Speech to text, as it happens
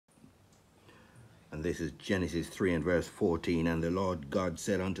And this is Genesis 3 and verse 14. And the Lord God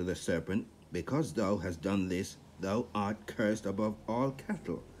said unto the serpent, Because thou hast done this, thou art cursed above all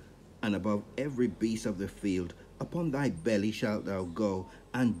cattle, and above every beast of the field. Upon thy belly shalt thou go,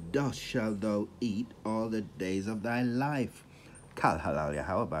 and dust shalt thou eat all the days of thy life. Kal halal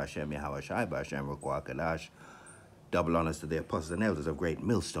Yahweh B'Hashem Yahweh Shai B'Hashem Rukwah Kadash. Double honors to the apostles and elders of Great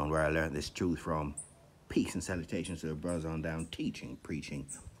Millstone, where I learned this truth from. Peace and salutations to the brothers on down, teaching, preaching,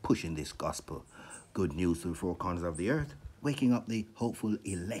 pushing this gospel. Good news to the four corners of the earth, waking up the hopeful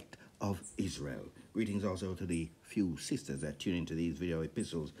elect of Israel. Greetings also to the few sisters that tune into these video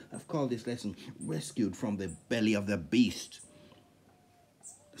epistles. I've called this lesson Rescued from the Belly of the Beast.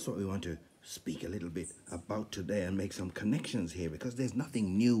 That's what we want to speak a little bit about today and make some connections here, because there's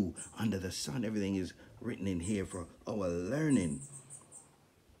nothing new under the sun. Everything is written in here for our learning.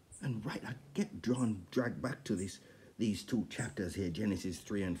 And right, I get dragged back to these two chapters here, Genesis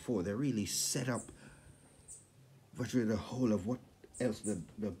 3 and 4. They really set up virtually the whole of what else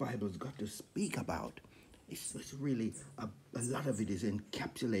the Bible's got to speak about. It's really, a lot of it is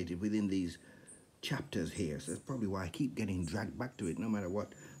encapsulated within these chapters here. So that's probably why I keep getting dragged back to it, no matter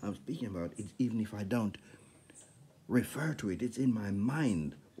what I'm speaking about. It's, even if I don't refer to it, it's in my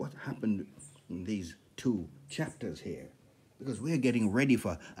mind what happened in these two chapters here. Because we're getting ready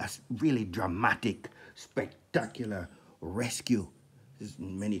for a really dramatic, spectacular rescue. This is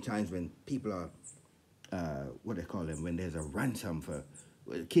many times when people are, what they call them, when there's a ransom for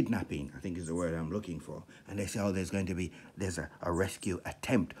kidnapping, I think is the word I'm looking for. And they say, oh, there's a rescue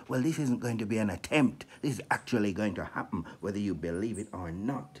attempt. Well, this isn't going to be an attempt. This is actually going to happen, whether you believe it or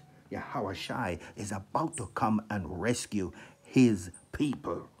not. Yahweh Shai is about to come and rescue his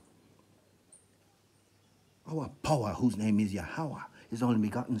people. Our power, whose name is Yahweh, his only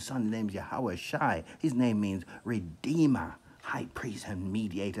begotten son, his name is Yahweh Shai. His name means Redeemer, High Priest and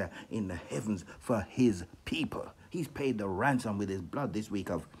Mediator in the heavens for his people. He's paid the ransom with his blood this week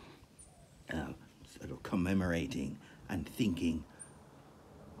of sort of commemorating and thinking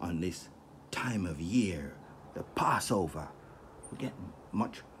on this time of year, the Passover. We get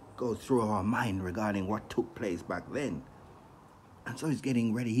much goes through our mind regarding what took place back then. And so he's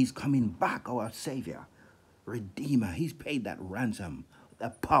getting ready. He's coming back, our Savior. Redeemer, he's paid that ransom, the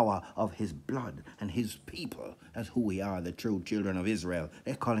power of his blood and his people. That's who we are, the true children of Israel.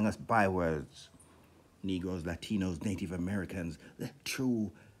 They're calling us bywords. Negroes, Latinos, Native Americans, the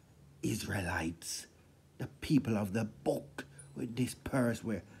true Israelites, the people of the book. We're dispersed,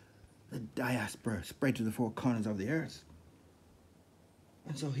 we're the diaspora spread to the four corners of the earth.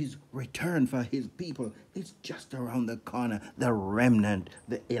 And so his return for his people is just around the corner, the remnant,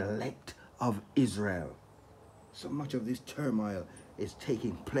 the elect of Israel. So much of this turmoil is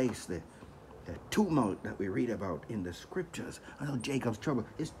taking place, the tumult that we read about in the scriptures. I know Jacob's trouble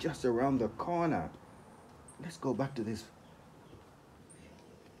is just around the corner. Let's go back to this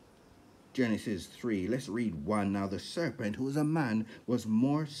Genesis 3. Let's read 1. Now the serpent, who was a man, was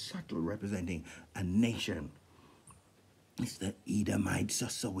more subtle, representing a nation. It's the Edomites,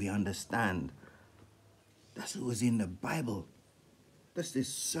 just so we understand. That's who was in the Bible. That's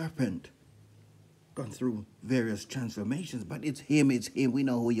this serpent. Gone through various transformations, but it's him, we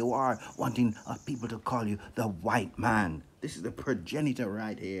know who you are, wanting people to call you the white man. This is the progenitor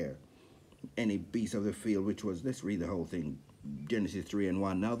right here. Any beast of the field, which was, let's read the whole thing, Genesis 3 and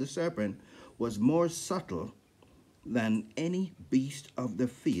 1. Now the serpent was more subtle than any beast of the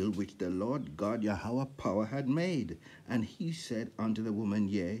field which the Lord God Yahweh power had made. And he said unto the woman,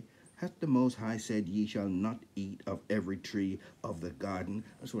 Yea, hath the Most High said, Ye shall not eat of every tree of the garden?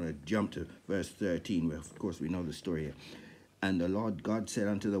 I just want to jump to verse 13, where of course we know the story here. And the Lord God said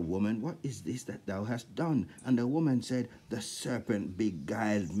unto the woman, What is this that thou hast done? And the woman said, The serpent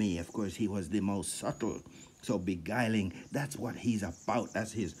beguiled me. Of course, he was the most subtle. So beguiling, that's what he's about.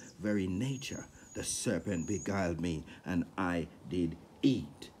 That's his very nature. The serpent beguiled me, and I did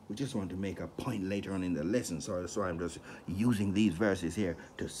eat. We just want to make a point later on in the lesson, so I'm just using these verses here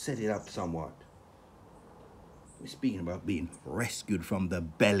to set it up somewhat. We're speaking about being rescued from the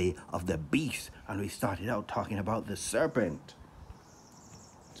belly of the beast, and we started out talking about the serpent.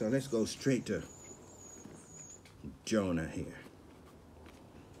 So let's go straight to Jonah here.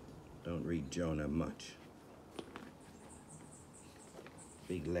 Don't read Jonah much.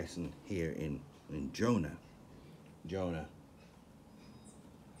 Big lesson here in Jonah. Jonah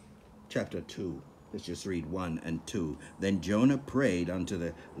chapter 2. Let's just read 1 and 2. Then Jonah prayed unto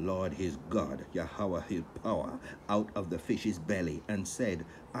the Lord his God, Yahweh his power, out of the fish's belly, and said,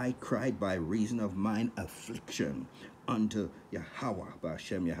 I cried by reason of mine affliction unto Yahweh,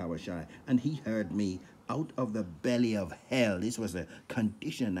 B'Hashem Yahweh Shai, and he heard me out of the belly of hell. This was the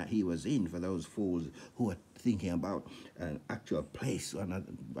condition that he was in for those fools who were thinking about an actual place.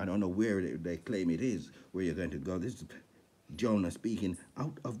 I don't know where they claim it is, where you're going to go. This is Jonah speaking.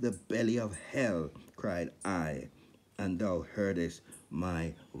 Out of the belly of hell cried I, and thou heardest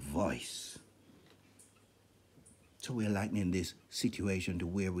my voice. So we're likening this situation to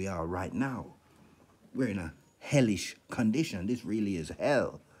where we are right now. We're in a hellish condition. This really is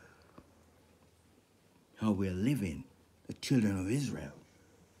hell. How we're living, the children of Israel.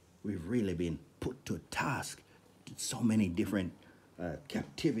 We've really been put to task. So many different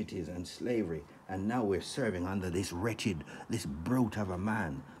captivities and slavery. And now we're serving under this wretched, this brute of a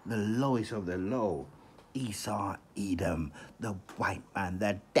man, the lowest of the low. Esau, Edom, the white man,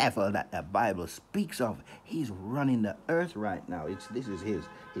 the devil that the Bible speaks of. He's running the earth right now. This is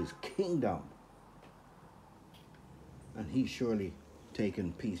his kingdom. And he's surely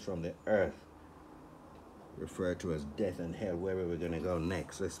taken peace from the earth. Referred to as death and hell, wherever we're going to go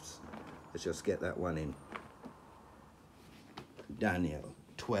next. Let's just get that one in. Daniel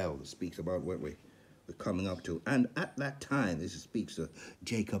 12 speaks about what we're coming up to. And at that time, this speaks of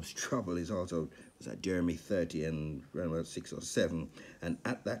Jacob's trouble, is also was at Jeremiah 30 and around about 6 or 7. And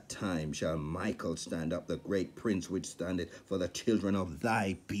at that time shall Michael stand up, the great prince which standeth for the children of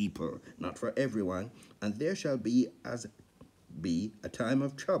thy people, not for everyone. And there shall be a time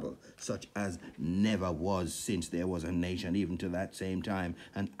of trouble, such as never was since there was a nation, even to that same time.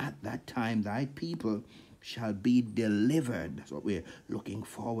 And at that time thy people shall be delivered. That's what we're looking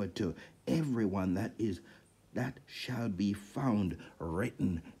forward to. Everyone that shall be found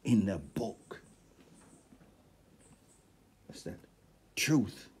written in the book. That's that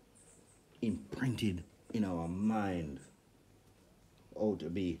truth imprinted in our mind. Oh, to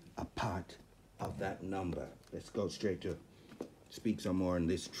be a part of that number. Let's go straight to speak some more on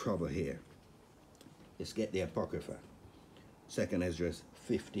this trouble here. Let's get the Apocrypha. 2nd Ezra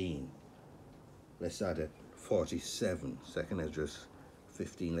 15. Let's start at 47. 2nd Ezra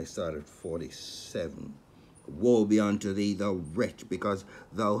 15. Let's start at 47. Woe be unto thee, thou wretch, because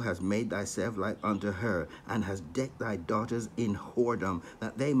thou hast made thyself like unto her, and hast decked thy daughters in whoredom,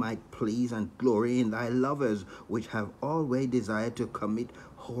 that they might please and glory in thy lovers, which have always desired to commit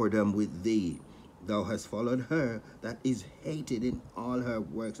whoredom with thee. Thou hast followed her that is hated in all her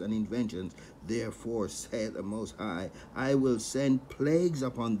works and inventions. Therefore saith the Most High, I will send plagues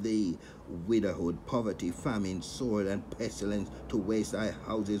upon thee, widowhood, poverty, famine, sword, and pestilence, to waste thy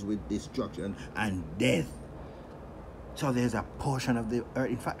houses with destruction and death. So there's a portion of the earth,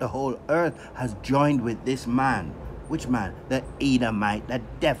 in fact the whole earth has joined with this man. Which man? The Edomite, the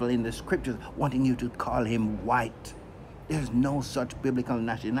devil in the scriptures, wanting you to call him white. There's no such biblical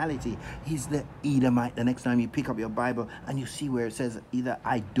nationality. He's the Edomite. The next time you pick up your Bible and you see where it says either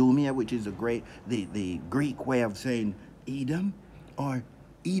Idumea, which is the Greek way of saying Edom, or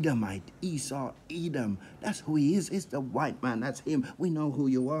Edomite, Esau, Edom. That's who he is. It's the white man. That's him. We know who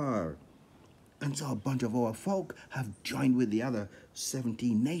you are. And so a bunch of our folk have joined with the other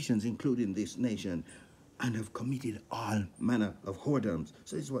 17 nations, including this nation, and have committed all manner of whoredoms.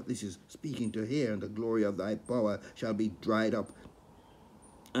 So this is what this is speaking to here. And the glory of thy power shall be dried up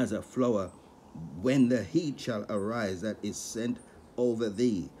as a flower when the heat shall arise that is sent over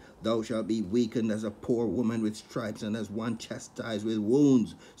thee. Thou shalt be weakened as a poor woman with stripes, and as one chastised with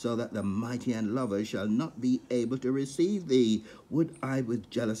wounds, so that the mighty and lovers shall not be able to receive thee. Would I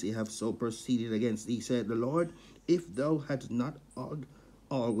with jealousy have so proceeded against thee, said the Lord, if thou hadst not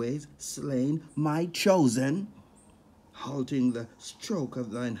always slain my chosen, halting the stroke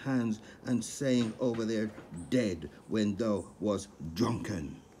of thine hands, and saying over their dead when thou was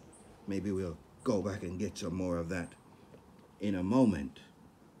drunken. Maybe we'll go back and get some more of that in a moment.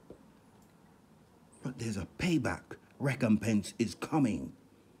 But there's a payback. Recompense is coming.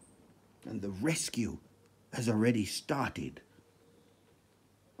 And the rescue has already started.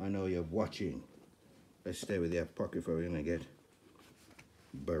 I know you're watching. Let's stay with the Apocrypha. We're going to get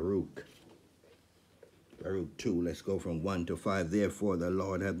Baruch. Baruch 2, let's go from 1 to 5. Therefore the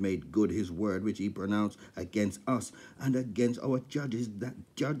Lord hath made good his word which he pronounced against us, and against our judges that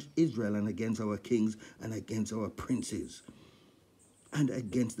judge Israel, and against our kings, and against our princes, and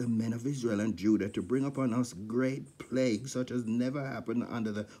against the men of Israel and Judah, to bring upon us great plagues, such as never happened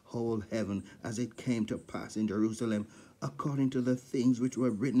under the whole heaven, as it came to pass in Jerusalem, according to the things which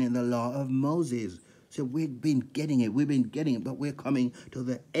were written in the law of Moses. So we've been getting it, but we're coming to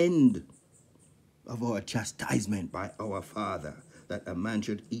the end of our chastisement by our Father, that a man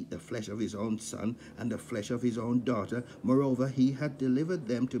should eat the flesh of his own son and the flesh of his own daughter. Moreover, he had delivered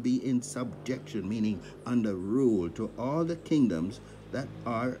them to be in subjection, meaning under rule, to all the kingdoms that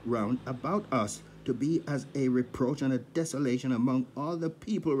are round about us, to to be as a reproach and a desolation among all the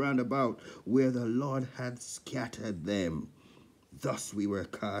people round about, where the Lord had scattered them. Thus we were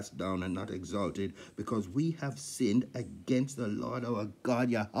cast down and not exalted, because we have sinned against the Lord our God,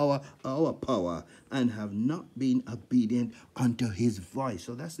 Yahweh, our power, and have not been obedient unto his voice.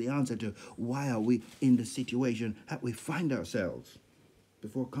 So that's the answer to why are we in the situation that we find ourselves.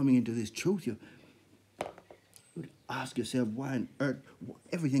 Before coming into this truth, you would ask yourself, why on earth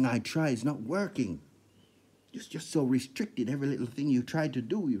everything I try is not working? Just so restricted. Every little thing you try to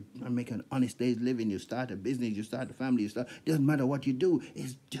do, you make an honest day's living, you start a business, you start a family, doesn't matter what you do,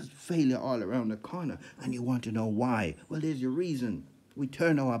 it's just failure all around the corner. And you want to know why. Well, there's your reason. We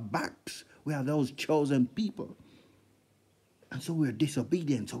turn our backs. We are those chosen people. And so we're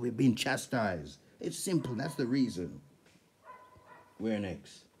disobedient, so we're being chastised. It's simple, that's the reason. Where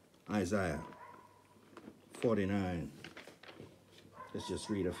next? Isaiah 49. Let's just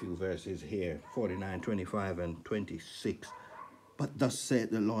read a few verses here, 49, 25, and 26. But thus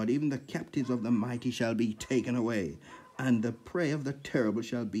saith the Lord, even the captives of the mighty shall be taken away, and the prey of the terrible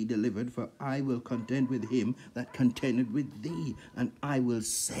shall be delivered, for I will contend with him that contended with thee, and I will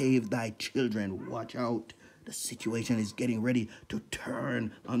save thy children. Watch out. The situation is getting ready to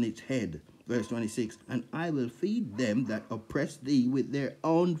turn on its head. Verse 26, and I will feed them that oppress thee with their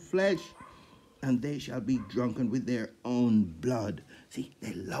own flesh, and they shall be drunken with their own blood. See,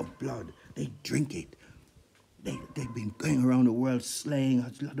 they love blood. They drink it. They've been going around the world slaying,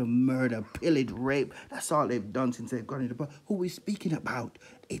 a lot of murder, pillage, rape. That's all they've done since they've got into power. Who are we speaking about?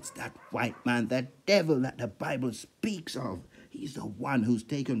 It's that white man, that devil that the Bible speaks of. He's the one who's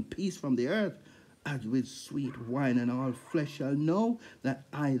taken peace from the earth. As with sweet wine, and all flesh shall know that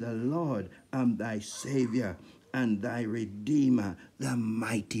I, the Lord, am thy Savior, and thy Redeemer, the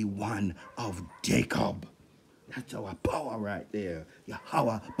mighty one of Jacob. That's our power right there.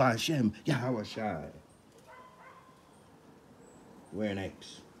 Yahweh, Ba'ashem, Yahweh Shai. Where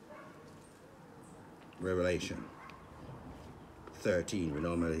next? Revelation 13. We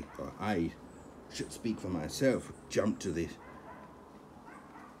normally, or I should speak for myself, jump to the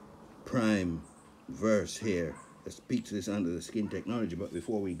prime verse here that speaks to this under the skin technology. But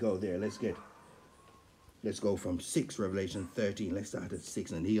before we go there, let's go from 6, Revelation 13. Let's start at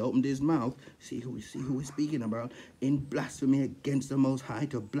 6. And he opened his mouth. See who we're speaking about. In blasphemy against the Most High,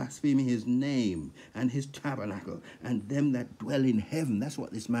 to blaspheme his name and his tabernacle and them that dwell in heaven. That's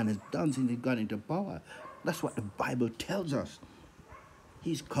what this man has done since he got into power. That's what the Bible tells us.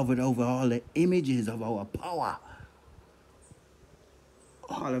 He's covered over all the images of our power.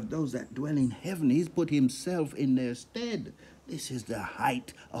 All of those that dwell in heaven, he's put himself in their stead. This is the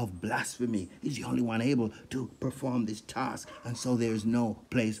height of blasphemy. He's the only one able to perform this task, and so there's no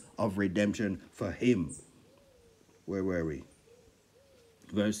place of redemption for him. Where were we?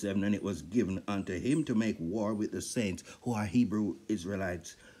 Verse 7, and it was given unto him to make war with the saints, who are Hebrew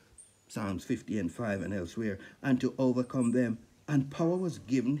Israelites, Psalms 50 and 5 and elsewhere, and to overcome them. And power was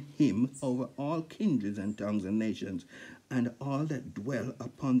given him over all kindreds and tongues and nations, and all that dwell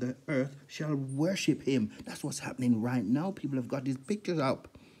upon the earth shall worship him. That's what's happening right now. People have got these pictures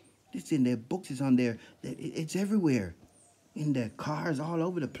up. It's in their books. It's on there. It's everywhere. In their cars, all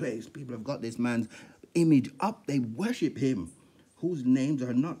over the place. People have got this man's image up. They worship him, whose names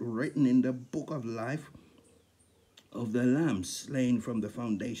are not written in the book of life of the Lamb slain from the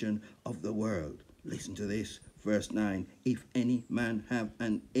foundation of the world. Listen to this. Verse 9, if any man have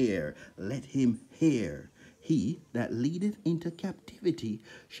an ear, let him hear. He that leadeth into captivity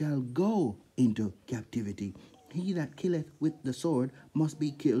shall go into captivity. He that killeth with the sword must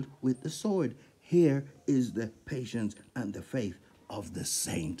be killed with the sword. Here is the patience and the faith of the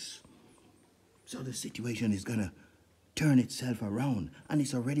saints. So the situation is going to turn itself around, and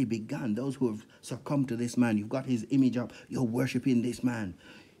it's already begun. Those who have succumbed to this man, you've got his image up, you're worshiping this man.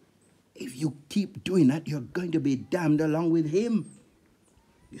 If you keep doing that, you're going to be damned along with him.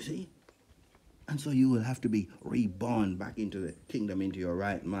 You see? And so you will have to be reborn back into the kingdom, into your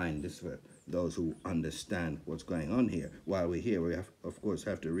right mind. This is for those who understand what's going on here. While we're here, we of course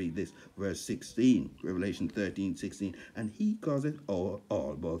have to read this verse 16, Revelation 13, 16. And he causeth all,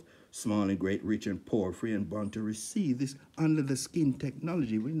 both small and great, rich and poor, free and bond, to receive this under the skin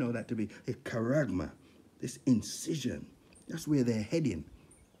technology. We know that to be a charagma, this incision. That's where they're heading,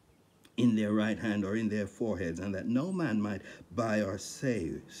 in their right hand or in their foreheads, and that no man might buy or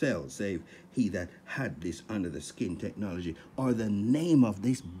sell, save he that had this under the skin technology, or the name of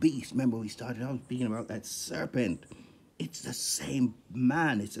this beast. Remember, we started out speaking about that serpent. It's the same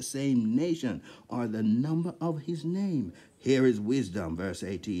man, it's the same nation, or the number of his name. Here is wisdom, verse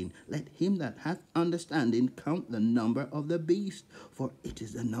 18. Let him that hath understanding count the number of the beast, for it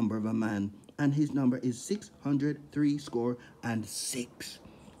is the number of a man, and his number is 636.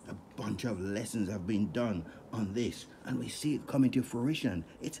 A bunch of lessons have been done on this, and we see it coming to fruition.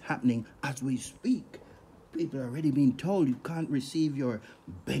 It's happening as we speak. People are already being told you can't receive your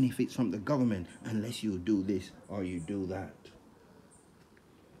benefits from the government unless you do this or you do that.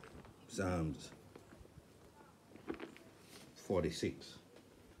 Psalms 46.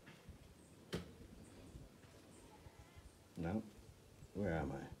 No? Where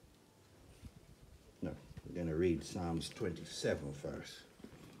am I? No, we're going to read Psalms 27 first.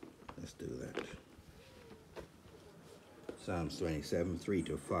 Let's do that. Psalms 27,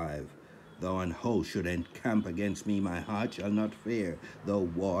 3-5. Though an host should encamp against me, my heart shall not fear. Though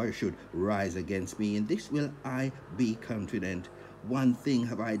war should rise against me, in this will I be confident. One thing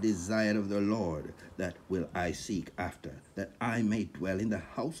have I desired of the Lord, that will I seek after, that I may dwell in the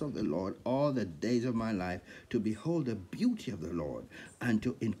house of the Lord all the days of my life, to behold the beauty of the Lord, and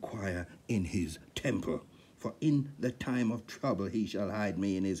to inquire in his temple. For in the time of trouble he shall hide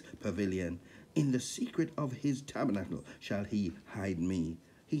me in his pavilion. In the secret of his tabernacle shall he hide me.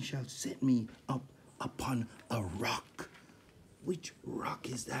 He shall set me up upon a rock. Which rock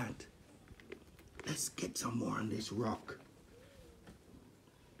is that? Let's get some more on this rock.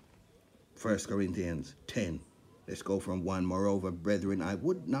 1 Corinthians 10. Let's go from 1. Moreover, brethren, I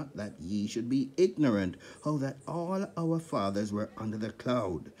would not that ye should be ignorant, how that all our fathers were under the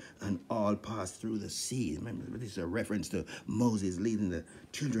cloud, and all passed through the sea. Remember, this is a reference to Moses leading the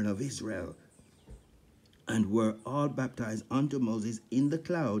children of Israel. And were all baptized unto Moses in the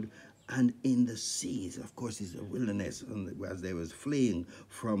cloud and in the seas. Of course, it's a wilderness as they was fleeing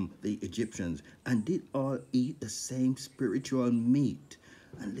from the Egyptians. And did all eat the same spiritual meat.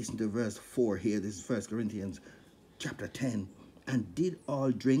 And listen to verse 4 here. This is 1 Corinthians chapter 10. And did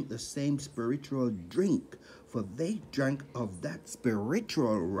all drink the same spiritual drink, for they drank of that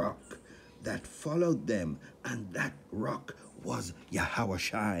spiritual rock that followed them, and that rock was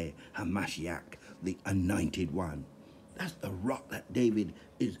Yahushua HaMashiach, the anointed one. That's the rock that David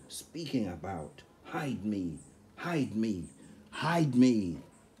is speaking about. Hide me, hide me, hide me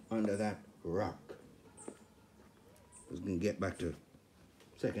under that rock. We're going to get back to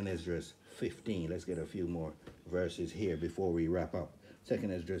 2nd Ezra 15. Let's get a few more verses here before we wrap up.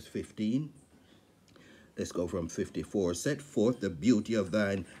 2nd Ezra 15. Let's go from 54. Set forth the beauty of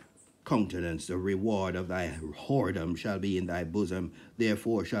thine countenance, the reward of thy whoredom shall be in thy bosom.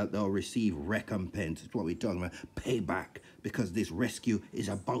 Therefore shalt thou receive recompense. That's what we're talking about. Payback. Because this rescue is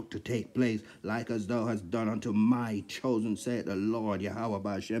about to take place, like as thou hast done unto my chosen, saith the Lord, Yahweh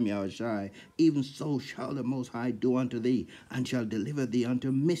Ba'ashem Yahushai. Even so shall the Most High do unto thee, and shall deliver thee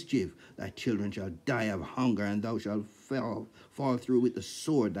unto mischief. Thy children shall die of hunger, and thou shalt fall through with the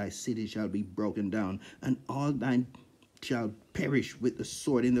sword. Thy city shall be broken down, and all thine shall perish with the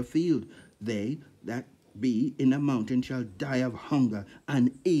sword in the field. They that be in the mountain shall die of hunger,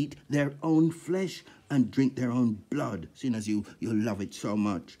 and eat their own flesh, and drink their own blood, seeing as you love it so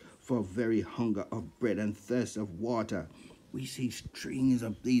much, for very hunger of bread and thirst of water. We see strings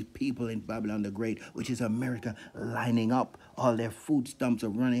of these people in Babylon the Great, which is America, lining up. All their food stumps are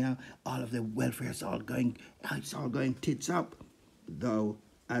running out. All of their welfare is all going tits up. Thou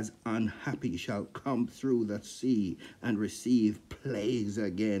as unhappy shall come through the sea and receive plagues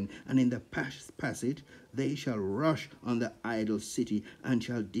again. And in the passage they shall rush on the idol city, and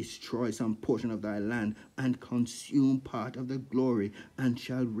shall destroy some portion of thy land, and consume part of the glory, and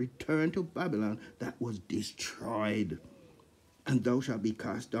shall return to Babylon that was destroyed. And thou shalt be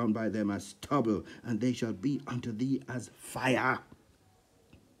cast down by them as stubble, and they shall be unto thee as fire,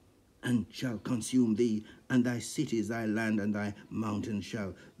 and shall consume thee, and thy cities, thy land, and thy mountains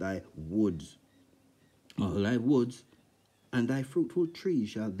shall thy woods, all thy woods, and thy fruitful trees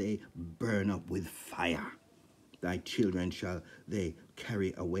shall they burn up with fire. Thy children shall they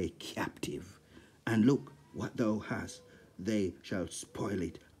carry away captive. And look what thou hast, they shall spoil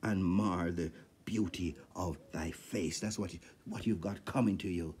it and mar the beauty of thy face. That's what you've got coming to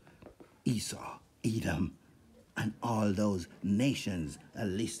you. Esau, Edom, and all those nations are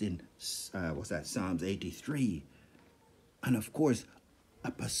listed in Psalms 83. And of course, a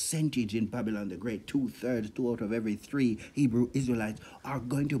percentage in Babylon the Great, 2/3, 2 out of every 3 Hebrew Israelites are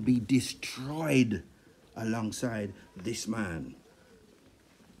going to be destroyed alongside this man.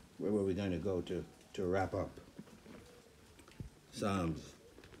 Where were we going to go to wrap up? Psalms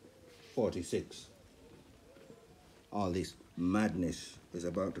 46. All this madness is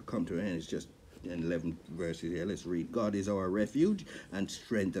about to come to an end. It's just 11 verses here. Let's read. God is our refuge and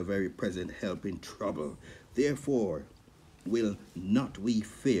strength, a very present help in trouble. Therefore, Will not we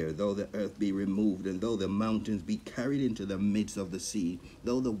fear, though the earth be removed, and though the mountains be carried into the midst of the sea,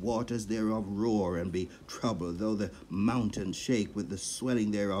 though the waters thereof roar and be troubled, though the mountains shake with the swelling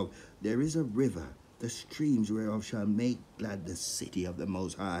thereof? There is a river, the streams whereof shall make glad the city of the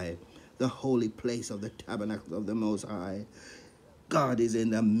Most High, the holy place of the tabernacle of the Most High. God is in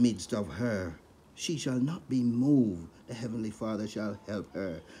the midst of her. She shall not be moved. The Heavenly Father shall help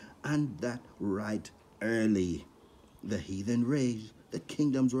her, and that right early. The heathen raged, the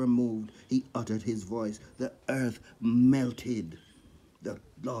kingdoms were moved. He uttered his voice, the earth melted. The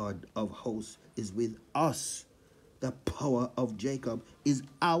Lord of hosts is with us. The power of Jacob is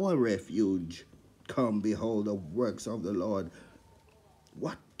our refuge. Come, behold the works of the Lord.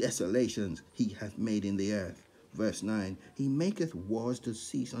 What desolations he hath made in the earth. Verse 9, he maketh wars to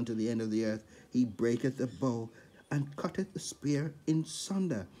cease unto the end of the earth. He breaketh the bow and cutteth the spear in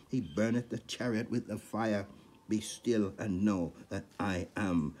sunder. He burneth the chariot with the fire. Be still and know that I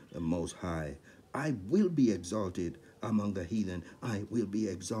am the Most High. I will be exalted among the heathen. I will be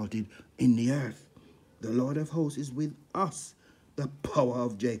exalted in the earth. The Lord of hosts is with us. The power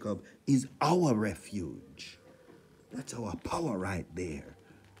of Jacob is our refuge. That's our power right there.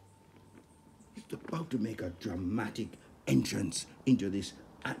 He's about to make a dramatic entrance into this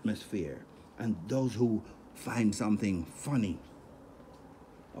atmosphere. And those who find something funny,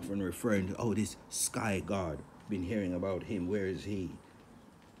 often referring to, oh, this sky god, been hearing about him, where is he?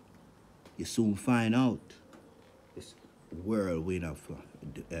 You soon find out. This whirlwind of,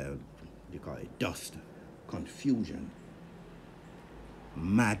 you call it dust, confusion,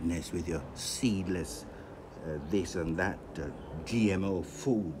 madness with your seedless this and that, GMO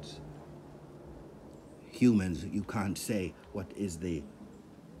foods. Humans, you can't say what is the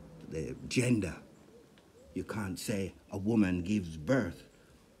gender. You can't say a woman gives birth.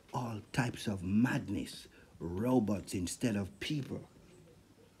 All types of madness. Robots instead of people.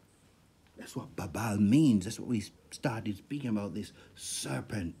 That's what Babal means. That's what we started speaking about, this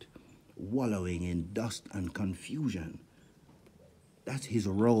serpent wallowing in dust and confusion. That's his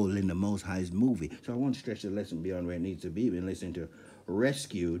role in the Most High's movie. So I won't stretch the lesson beyond where it needs to be. We've been listening to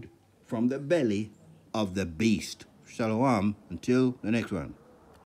Rescued from the Belly of the Beast. Shalom. Until the next one.